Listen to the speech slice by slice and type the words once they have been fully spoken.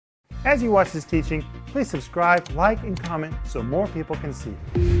As you watch this teaching, please subscribe, like, and comment so more people can see.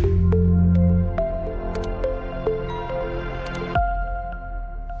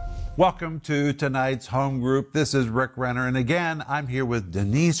 Welcome to tonight's home group. This is Rick Renner, and again, I'm here with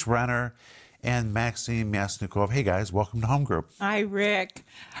Denise Renner and Maxime Yasnikov. Hey guys, welcome to home group. Hi, Rick.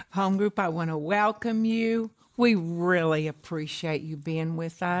 Home group, I want to welcome you. We really appreciate you being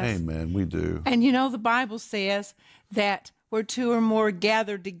with us. Amen, we do. And you know, the Bible says that where two or more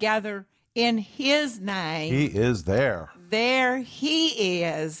gathered together in His name, He is there. There He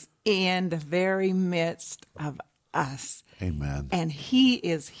is in the very midst of us. Amen. And He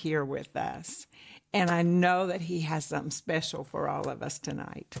is here with us. And I know that He has something special for all of us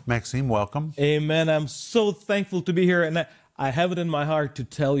tonight. Maxime, welcome. Amen. I'm so thankful to be here. And I have it in my heart to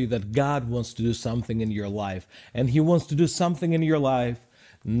tell you that God wants to do something in your life. And He wants to do something in your life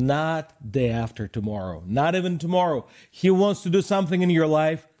not day after tomorrow, not even tomorrow. He wants to do something in your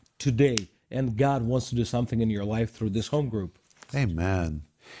life today. And God wants to do something in your life through this home group. Amen.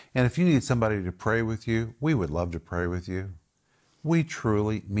 And if you need somebody to pray with you, we would love to pray with you. We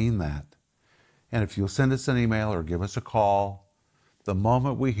truly mean that. And if you'll send us an email or give us a call, the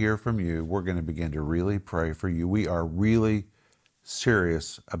moment we hear from you, we're going to begin to really pray for you. We are really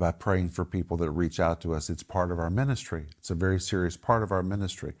serious about praying for people that reach out to us. It's part of our ministry. It's a very serious part of our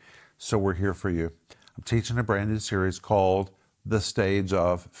ministry. So we're here for you. I'm teaching a brand new series called The Stage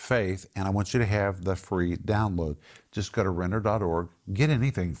of Faith, and I want you to have the free download. Just go to renner.org. Get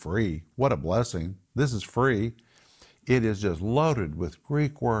anything free. What a blessing. This is free. It is just loaded with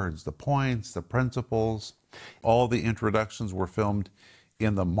Greek words, the points, the principles. All the introductions were filmed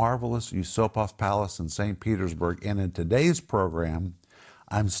in the marvelous Yusupov Palace in St. Petersburg. And in today's program,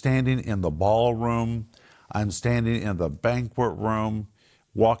 I'm standing in the ballroom. I'm standing in the banquet room,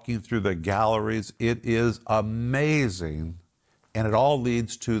 walking through the galleries. It is amazing. And it all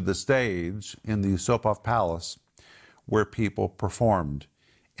leads to the stage in the Yusupov Palace where people performed.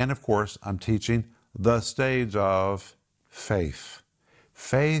 And of course, I'm teaching the stage of faith.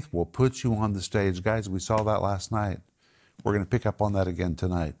 Faith will put you on the stage. Guys, we saw that last night. We're going to pick up on that again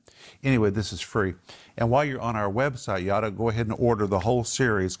tonight. Anyway, this is free. And while you're on our website, you ought to go ahead and order the whole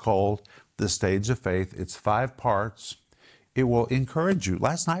series called The Stage of Faith. It's 5 parts. It will encourage you.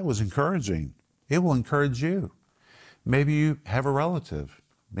 Last night was encouraging. It will encourage you. Maybe you have a relative.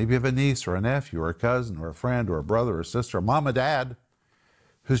 Maybe you have a niece or a nephew or a cousin or a friend or a brother or sister, or mom or dad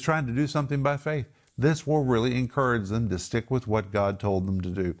who's trying to do something by faith. This will really encourage them to stick with what God told them to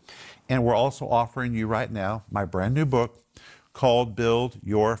do. And we're also offering you right now my brand new book called Build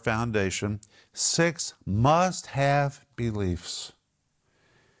Your Foundation, 6 must-have beliefs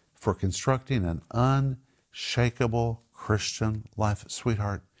for constructing an unshakable Christian life.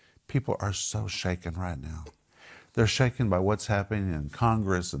 Sweetheart, people are so shaken right now. They're shaken by what's happening in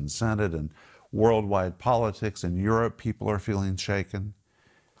Congress and Senate and worldwide politics. In Europe, people are feeling shaken.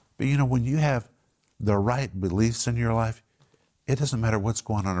 But you know, when you have the right beliefs in your life, it doesn't matter what's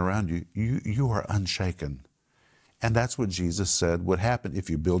going on around you. You are unshaken. And that's what Jesus said would happen if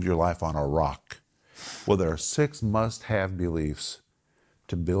you build your life on a rock. Well, there are 6 must-have beliefs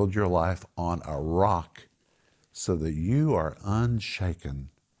to build your life on a rock so that you are unshaken.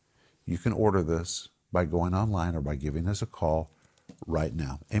 You can order this by going online or by giving us a call right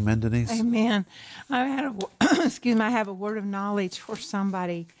now. Amen, Denise? Amen. I have a word of knowledge for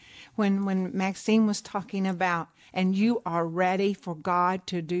somebody. When Maxime was talking about, and you are ready for God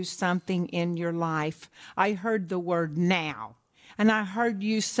to do something in your life, I heard the word now. And I heard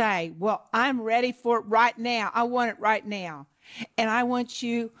you say, well, I'm ready for it right now. I want it right now. And I want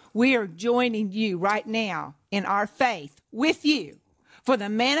you, we are joining you right now in our faith with you for the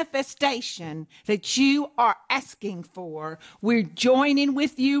manifestation that you are asking for. We're joining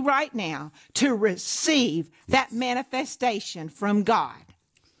with you right now to receive that manifestation from God.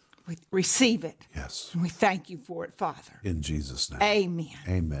 We receive it. Yes. And we thank you for it, Father. In Jesus' name. Amen.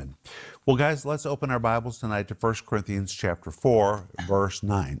 Amen. Well, guys, let's open our Bibles tonight to 1 Corinthians chapter 4, verse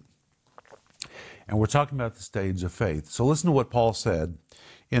 9. And we're talking about the stage of faith. So listen to what Paul said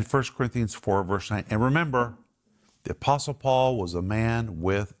in 1 Corinthians 4, verse 9. And remember, the Apostle Paul was a man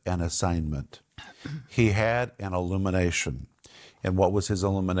with an assignment. He had an illumination. And what was his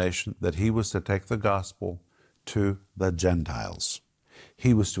illumination? That he was to take the gospel to the Gentiles.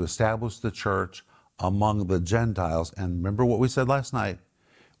 He was to establish the church among the Gentiles. And remember what we said last night.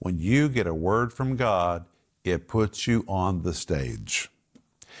 When you get a word from God, it puts you on the stage.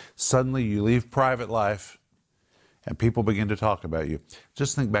 Suddenly you leave private life and people begin to talk about you.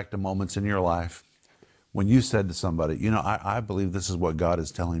 Just think back to moments in your life when you said to somebody, you know, I believe this is what God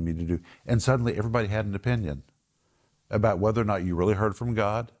is telling me to do. And suddenly everybody had an opinion about whether or not you really heard from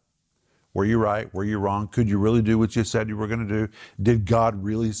God, Were you right? Were you wrong? Could you really do what you said you were going to do? Did God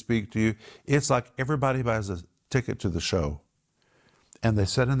really speak to you? It's like everybody buys a ticket to the show and they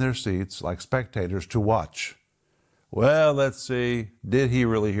sit in their seats like spectators to watch. Well, let's see. Did he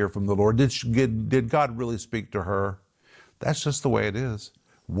really hear from the Lord? Did God really speak to her? That's just the way it is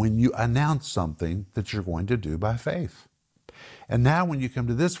when you announce something that you're going to do by faith. And now when you come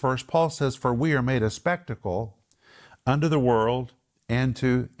to this verse, Paul says, for we are made a spectacle unto the world and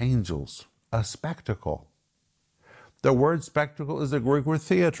to angels. A spectacle. The word spectacle is the Greek word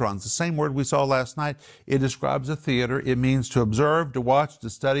theatron. It's the same word we saw last night. It describes a theater. It means to observe, to watch, to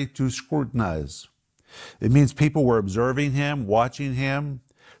study, to scrutinize. It means people were observing him, watching him,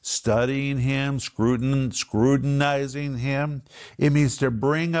 studying him, scrutinizing him. It means to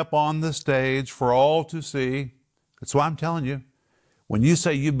bring up on the stage for all to see. That's why I'm telling you, when you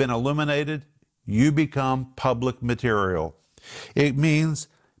say you've been illuminated, you become public material. It means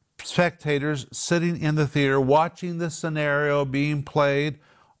spectators sitting in the theater watching the scenario being played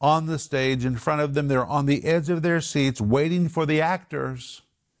on the stage in front of them. They're on the edge of their seats waiting for the actors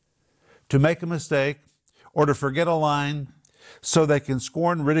to make a mistake or to forget a line so they can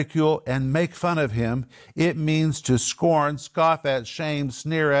scorn, ridicule, and make fun of him. It means to scorn, scoff at, shame,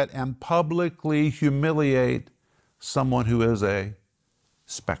 sneer at, and publicly humiliate someone who is a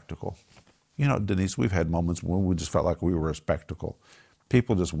spectacle. You know, Denise, we've had moments when we just felt like we were a spectacle.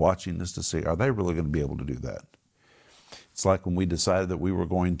 People just watching us to see, are they really going to be able to do that? It's like when we decided that we were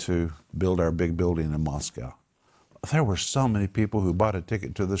going to build our big building in Moscow. There were so many people who bought a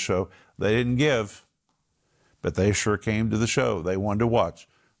ticket to the show. They didn't give, but they sure came to the show. They wanted to watch.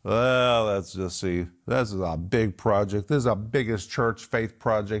 Well, let's just see. This is a big project. This is the biggest church faith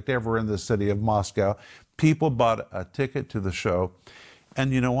project ever in the city of Moscow. People bought a ticket to the show.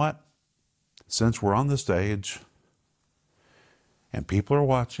 And you know what? Since we're on the stage and people are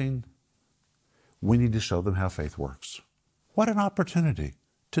watching, we need to show them how faith works. What an opportunity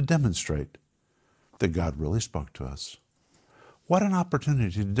to demonstrate that God really spoke to us. What an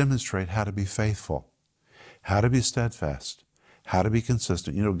opportunity to demonstrate how to be faithful, how to be steadfast, how to be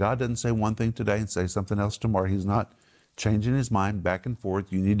consistent. You know, God doesn't say one thing today and say something else tomorrow. He's not changing his mind back and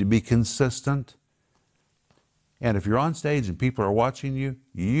forth. You need to be consistent. And if you're on stage and people are watching you,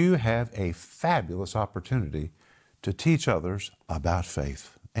 you have a fabulous opportunity to teach others about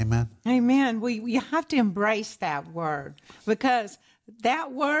faith. Amen? Amen. We have to embrace that word, because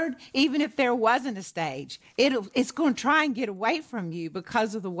that word, even if there wasn't a stage, it's going to try and get away from you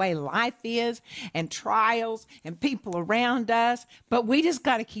because of the way life is and trials and people around us. But we just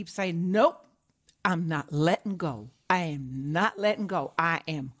got to keep saying, nope, I'm not letting go. I am not letting go. I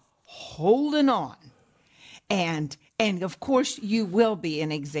am holding on. And of course, you will be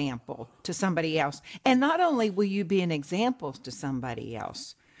an example to somebody else. And not only will you be an example to somebody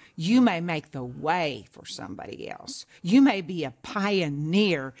else, you may make the way for somebody else. You may be a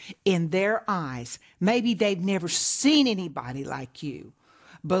pioneer in their eyes. Maybe they've never seen anybody like you,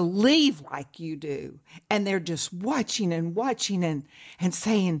 believe like you do. And they're just watching and watching and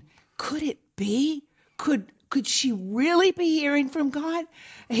saying, could it be? Could she really be hearing from God?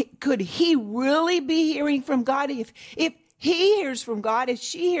 Could he really be hearing from God? If he hears from God, if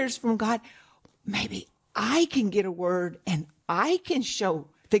she hears from God, maybe I can get a word and I can show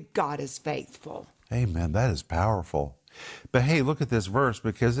that God is faithful. Amen. That is powerful. But hey, look at this verse,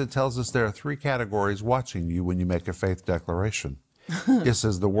 because it tells us there are three categories watching you when you make a faith declaration. It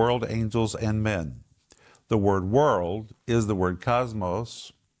says the world, angels, and men. The word world is the word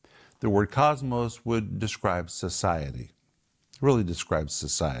cosmos. The word cosmos would describe society. It really describes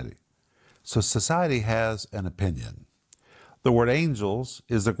society. So society has an opinion. The word angels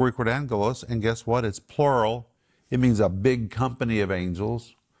is the Greek word angelos, and guess what? It's plural. It means a big company of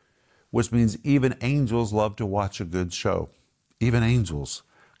angels, which means even angels love to watch a good show. Even angels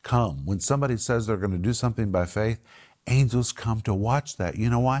come. When somebody says they're going to do something by faith, angels come to watch that. You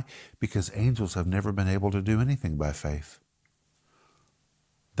know why? Because angels have never been able to do anything by faith.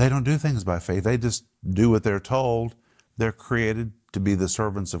 They don't do things by faith. They just do what they're told. They're created to be the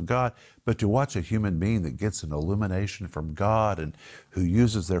servants of God. But to watch a human being that gets an illumination from God and who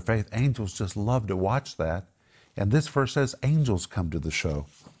uses their faith, angels just love to watch that. And this verse says angels come to the show.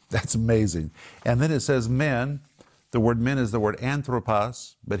 That's amazing. And then it says men. The word men is the word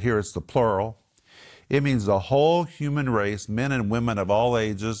anthropos, but here it's the plural. It means the whole human race, men and women of all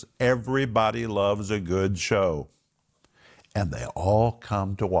ages. Everybody loves a good show. And they all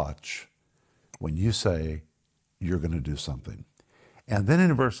come to watch when you say you're going to do something. And then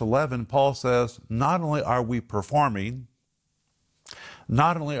in verse 11, Paul says, not only are we performing,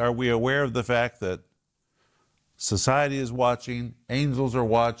 not only are we aware of the fact that Society is watching, angels are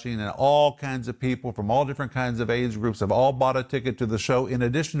watching, and all kinds of people from all different kinds of age groups have all bought a ticket to the show. In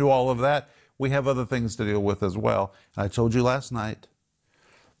addition to all of that, we have other things to deal with as well. And I told you last night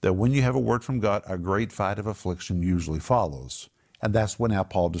that when you have a word from God, a great fight of affliction usually follows. And that's what now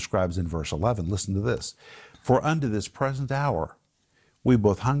Paul describes in verse 11. Listen to this. For unto this present hour we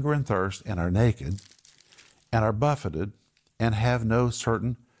both hunger and thirst and are naked and are buffeted and have no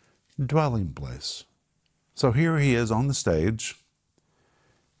certain dwelling place. So here he is on the stage,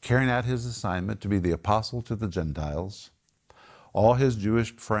 carrying out his assignment to be the apostle to the Gentiles. All his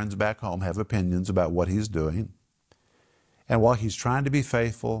Jewish friends back home have opinions about what he's doing. And while he's trying to be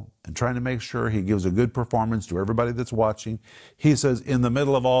faithful and trying to make sure he gives a good performance to everybody that's watching, he says, in the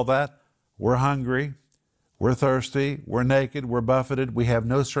middle of all that, we're hungry, we're thirsty, we're naked, we're buffeted, we have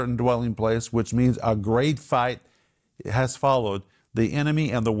no certain dwelling place, which means a great fight has followed. The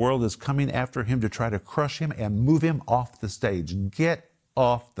enemy and the world is coming after him to try to crush him and move him off the stage. Get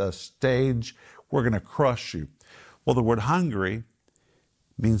off the stage. We're going to crush you. Well, the word hungry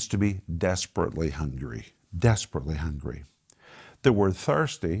means to be desperately hungry. Desperately hungry. The word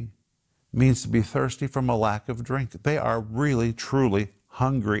thirsty means to be thirsty from a lack of drink. They are really, truly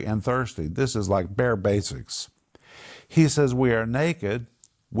hungry and thirsty. This is like bare basics. He says we are naked,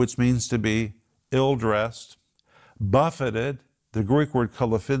 which means to be ill-dressed, buffeted. The Greek word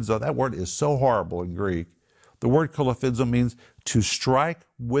kolophizo, that word is so horrible in Greek. The word kolophizo means to strike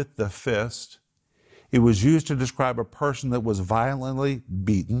with the fist. It was used to describe a person that was violently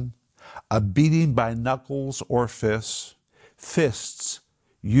beaten, a beating by knuckles or fists, fists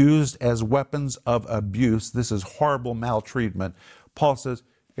used as weapons of abuse. This is horrible maltreatment. Paul says,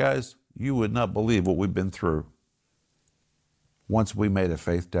 guys, you would not believe what we've been through once we made a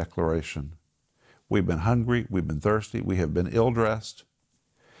faith declaration. We've been hungry, we've been thirsty, we have been ill-dressed.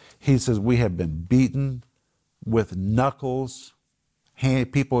 He says we have been beaten with knuckles.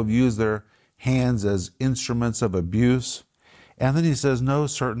 People have used their hands as instruments of abuse. And then he says no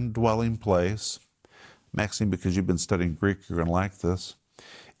certain dwelling place. Maxine, because you've been studying Greek, you're going to like this.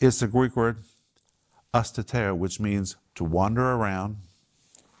 It's the Greek word astateo, which means to wander around,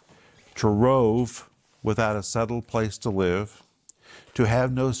 to rove without a settled place to live, to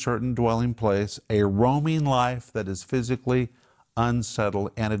have no certain dwelling place, a roaming life that is physically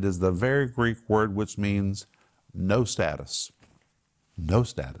unsettled, and it is the very Greek word which means no status. No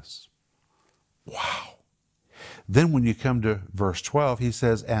status. Wow. Then when you come to verse 12, he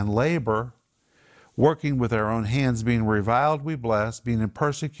says, and labor, working with our own hands, being reviled, we bless, being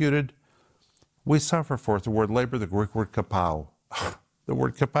persecuted, we suffer for it. The word labor, the Greek word kapao. The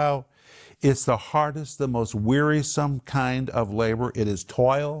word kapao, it's the hardest, the most wearisome kind of labor. It is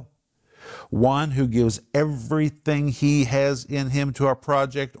toil. One who gives everything he has in him to a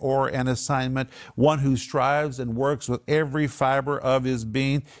project or an assignment. One who strives and works with every fiber of his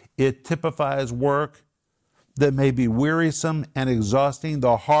being. It typifies work that may be wearisome and exhausting,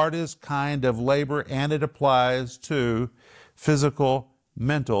 the hardest kind of labor, and it applies to physical,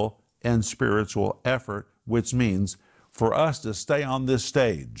 mental, and spiritual effort, which means for us to stay on this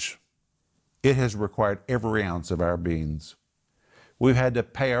stage, it has required every ounce of our beings. We've had to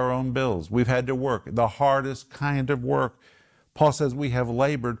pay our own bills. We've had to work, the hardest kind of work. Paul says we have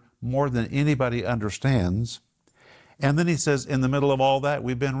labored more than anybody understands. And then he says, in the middle of all that,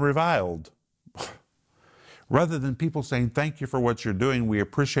 we've been reviled. Rather than people saying, thank you for what you're doing, we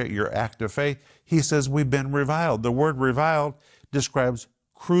appreciate your act of faith, he says we've been reviled. The word reviled describes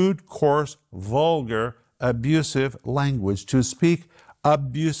crude, coarse, vulgar, abusive language. To speak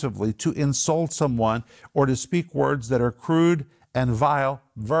abusively, to insult someone, or to speak words that are crude and vile,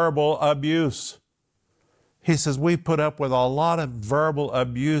 verbal abuse. He says we put up with a lot of verbal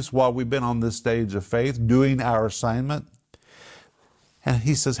abuse while we've been on this stage of faith, doing our assignment. And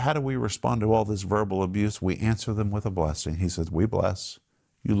he says, how do we respond to all this verbal abuse? We answer them with a blessing. He says, we bless,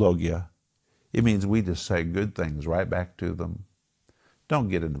 eulogia. It means we just say good things right back to them. Don't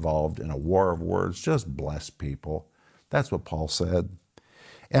get involved in a war of words. Just bless people. That's what Paul said.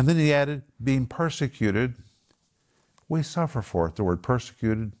 And then he added, being persecuted, we suffer for it. The word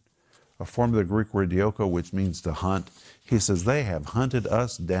persecuted, a form of the Greek word dioko, which means to hunt. He says, they have hunted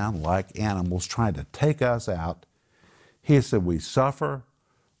us down like animals, trying to take us out. He said, we suffer.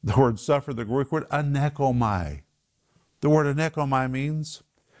 The word suffer, the Greek word anekomai. The word anekomai means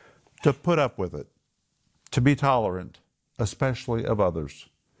to put up with it, to be tolerant, especially of others.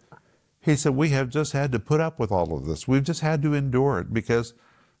 He said, we have just had to put up with all of this. We've just had to endure it because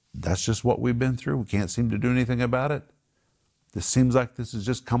that's just what we've been through. We can't seem to do anything about it. This seems like this has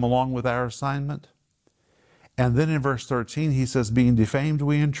just come along with our assignment. And then in verse 13, he says, being defamed,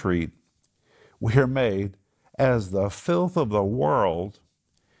 we entreat. We are made as the filth of the world,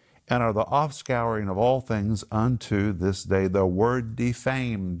 and are the offscouring of all things unto this day. The word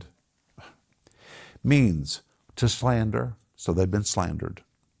defamed means to slander, so they've been slandered.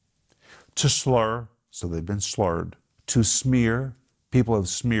 To slur, so they've been slurred. To smear, people have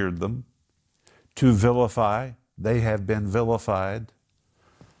smeared them. To vilify, they have been vilified.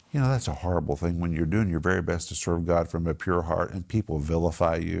 You know, that's a horrible thing when you're doing your very best to serve God from a pure heart and people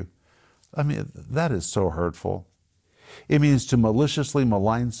vilify you. I mean, that is so hurtful. It means to maliciously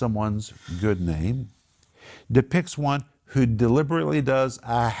malign someone's good name. Depicts one who deliberately does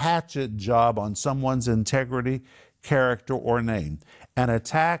a hatchet job on someone's integrity, character, or name. An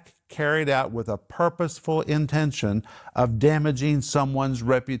attack carried out with a purposeful intention of damaging someone's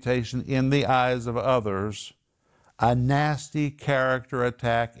reputation in the eyes of others. A nasty character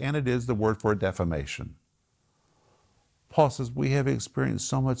attack, and it is the word for defamation. Paul says we have experienced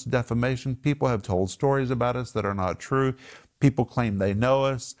so much defamation. People have told stories about us that are not true. People claim they know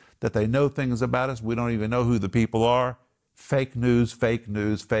us, that they know things about us. We don't even know who the people are. Fake news, fake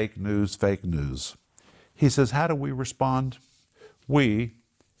news, fake news, fake news. He says, how do we respond? We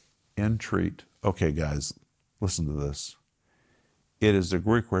entreat. Okay, guys, listen to this. It is the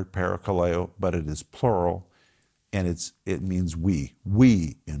Greek word parakaleo, but it is plural, and it means we.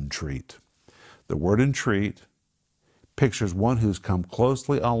 We entreat. The word entreat pictures one who's come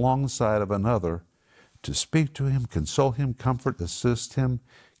closely alongside of another to speak to him, console him, comfort, assist him,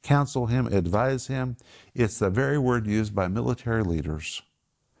 counsel him, advise him. It's the very word used by military leaders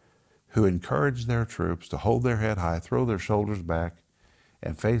who encourage their troops to hold their head high, throw their shoulders back,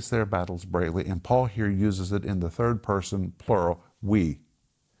 and face their battles bravely. And Paul here uses it in the third person plural, we.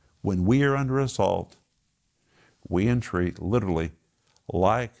 When we are under assault, we entreat, literally,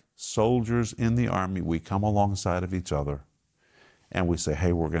 like soldiers in the army, we come alongside of each other and we say,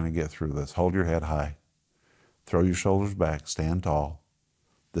 hey, we're going to get through this. Hold your head high. Throw your shoulders back. Stand tall.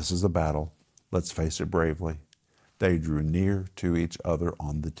 This is a battle. Let's face it bravely. They drew near to each other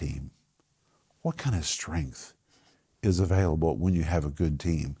on the team. What kind of strength is available when you have a good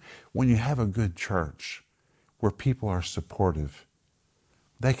team? When you have a good church where people are supportive,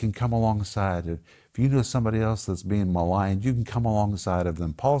 they can come alongside. If you know somebody else that's being maligned, you can come alongside of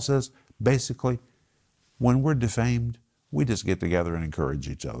them. Paul says, basically, when we're defamed, we just get together and encourage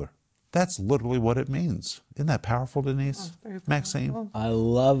each other. That's literally what it means. Isn't that powerful, Denise? Maxine? I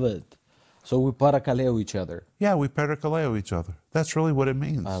love it. So we parakaleo each other. Yeah, we parakaleo each other. That's really what it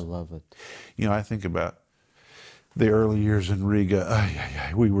means. I love it. You know, I think about the early years in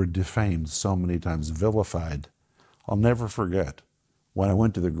Riga. We were defamed so many times, vilified. I'll never forget when I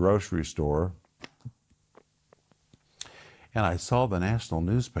went to the grocery store and I saw the national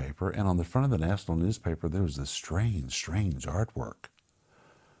newspaper, and on the front of the national newspaper there was this strange artwork.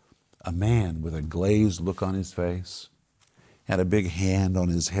 A man with a glazed look on his face, had a big hand on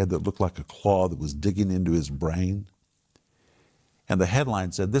his head that looked like a claw that was digging into his brain. And the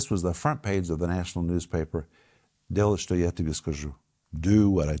headline said, this was the front page of the national newspaper, "Делай, что я тебе скажу." Do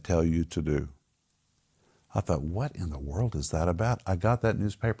what I tell you to do. I thought, what in the world is that about? I got that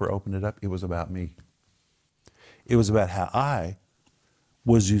newspaper, opened it up, it was about me. It was about how I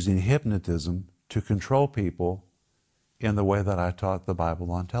was using hypnotism to control people in the way that I taught the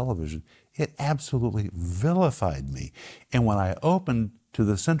Bible on television. It absolutely vilified me. And when I opened to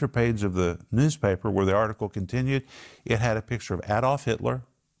the center page of the newspaper where the article continued, it had a picture of Adolf Hitler.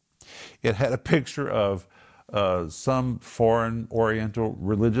 It had a picture of some foreign Oriental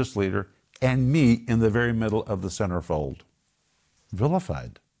religious leader and me in the very middle of the centerfold.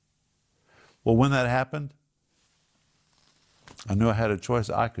 Vilified. Well, when that happened, I knew I had a choice.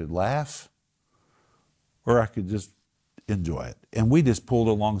 I could laugh or I could just enjoy it. And we just pulled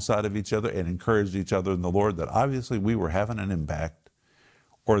alongside of each other and encouraged each other in the Lord that obviously we were having an impact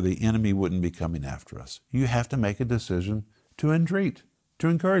or the enemy wouldn't be coming after us. You have to make a decision to entreat, to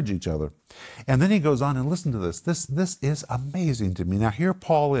encourage each other. And then he goes on and listen to this. This is amazing to me. Now here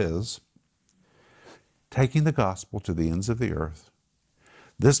Paul is taking the gospel to the ends of the earth.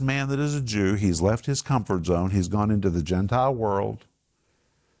 This man that is a Jew, he's left his comfort zone. He's gone into the Gentile world.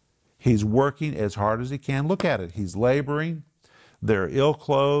 He's working as hard as he can. Look at it. He's laboring. They're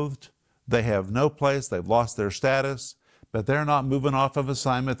ill-clothed. They have no place. They've lost their status. But they're not moving off of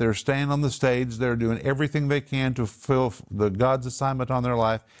assignment. They're staying on the stage. They're doing everything they can to fulfill God's assignment on their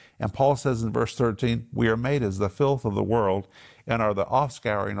life. And Paul says in verse 13, we are made as the filth of the world and are the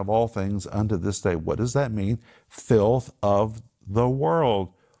offscouring of all things unto this day. What does that mean? Filth of the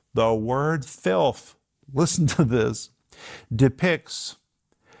world. The word filth, listen to this, depicts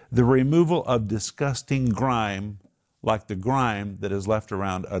the removal of disgusting grime, like the grime that is left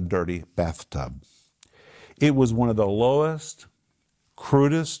around a dirty bathtub. It was one of the lowest,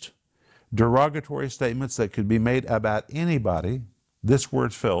 crudest, derogatory statements that could be made about anybody. This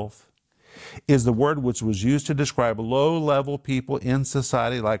word filth is the word which was used to describe low-level people in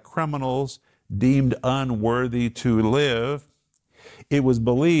society like criminals deemed unworthy to live. It was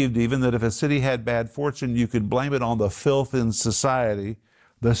believed even that if a city had bad fortune, you could blame it on the filth in society,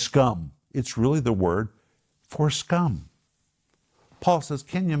 the scum. It's really the word for scum. Paul says,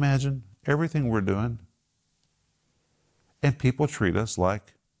 can you imagine everything we're doing? And people treat us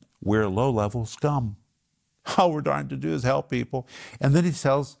like we're low-level scum. All we're trying to do is help people. And then he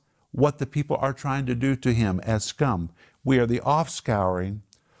tells what the people are trying to do to him as scum. We are the offscouring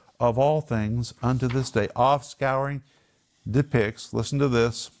of all things unto this day. Offscouring depicts, listen to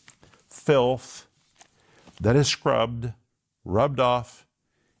this, filth that is scrubbed, rubbed off,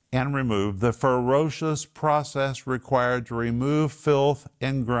 and removed. The ferocious process required to remove filth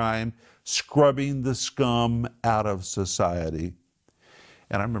and grime, scrubbing the scum out of society.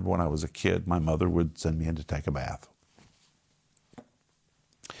 And I remember when I was a kid, my mother would send me in to take a bath.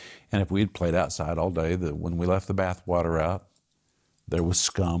 And if we had played outside all day, when we left the bath water out, there was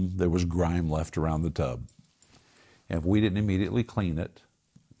scum, there was grime left around the tub. And if we didn't immediately clean it,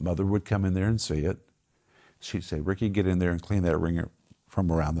 Mother would come in there and see it. She'd say, Ricky, get in there and clean that ring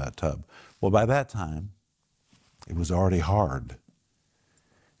from around that tub. Well, by that time, it was already hard.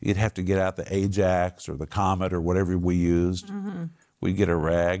 You'd have to get out the Ajax or the Comet or whatever we used. Mm-hmm. We'd get a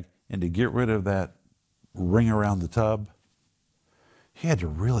rag, and to get rid of that ring around the tub, you had to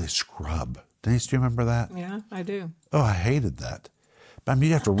really scrub. Denise, do you remember that? Yeah, I do. Oh, I hated that. But I mean,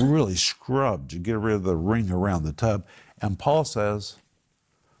 you have to really scrub to get rid of the ring around the tub. And Paul says,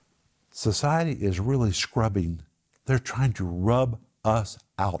 society is really scrubbing. They're trying to rub us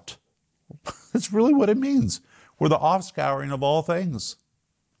out. That's really what it means. We're the offscouring of all things.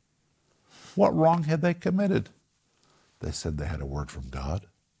 What wrong had they committed? They said they had a word from God.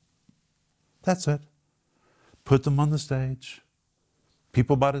 That's it. Put them on the stage.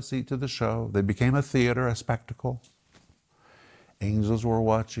 People bought a seat to the show. They became a theater, a spectacle. Angels were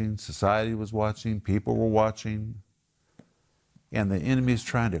watching. Society was watching. People were watching. And the enemy's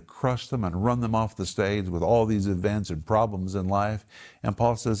trying to crush them and run them off the stage with all these events and problems in life. And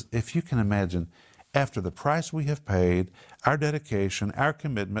Paul says, if you can imagine, after the price we have paid, our dedication, our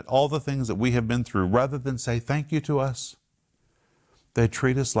commitment, all the things that we have been through, rather than say thank you to us, they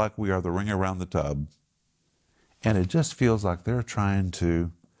treat us like we are the ring around the tub. And it just feels like they're trying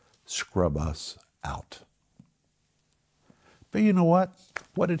to scrub us out. But you know what?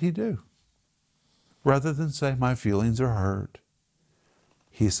 What did he do? Rather than say, my feelings are hurt,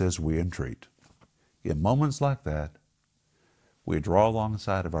 he says, we entreat. In moments like that, we draw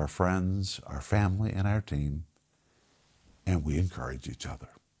alongside of our friends, our family, and our team, and we encourage each other.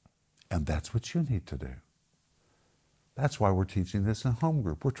 And that's what you need to do. That's why we're teaching this in home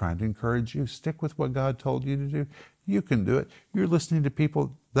group. We're trying to encourage you. Stick with what God told you to do. You can do it. You're listening to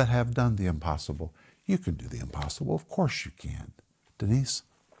people that have done the impossible. You can do the impossible. Of course you can. Denise?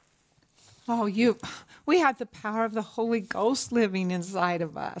 Oh, we have the power of the Holy Ghost living inside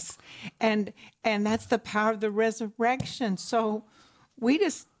of us. And that's the power of the resurrection. So we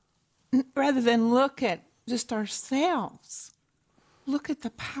just, rather than look at just ourselves, look at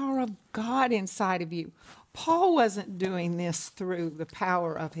the power of God inside of you. Paul wasn't doing this through the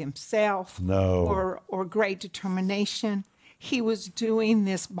power of himself or great determination. He was doing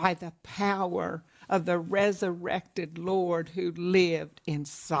this by the power of the resurrected Lord who lived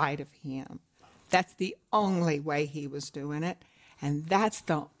inside of him. That's the only way he was doing it. And that's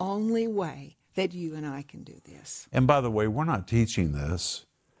the only way that you and I can do this. And by the way, we're not teaching this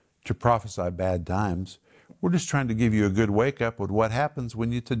to prophesy bad times. We're just trying to give you a good wake up with what happens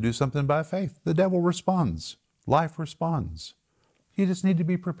when you do something by faith. The devil responds. Life responds. You just need to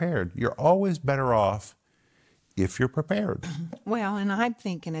be prepared. You're always better off if you're prepared. Well, and I'm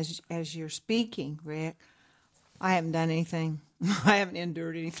thinking as you're speaking, Rick, I haven't done anything. I haven't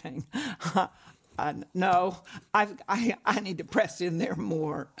endured anything. No, I need to press in there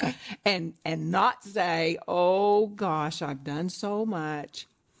more and not say, oh gosh, I've done so much.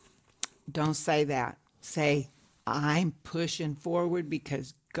 Don't say that. Say, I'm pushing forward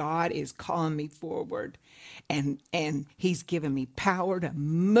because God is calling me forward and he's given me power to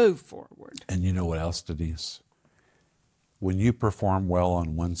move forward. And you know what else, Denise? When you perform well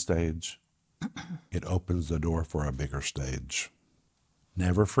on one stage, it opens the door for a bigger stage.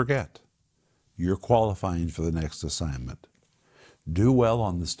 Never forget, you're qualifying for the next assignment. Do well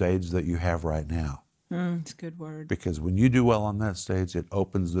on the stage that you have right now. It's a good word. Because when you do well on that stage, it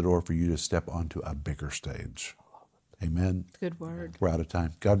opens the door for you to step onto a bigger stage. Amen. Good word. We're out of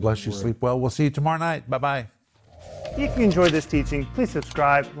time. God bless you. Sleep well. We'll see you tomorrow night. Bye-bye. If you enjoyed this teaching, please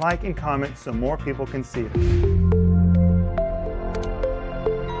subscribe, like, and comment so more people can see it.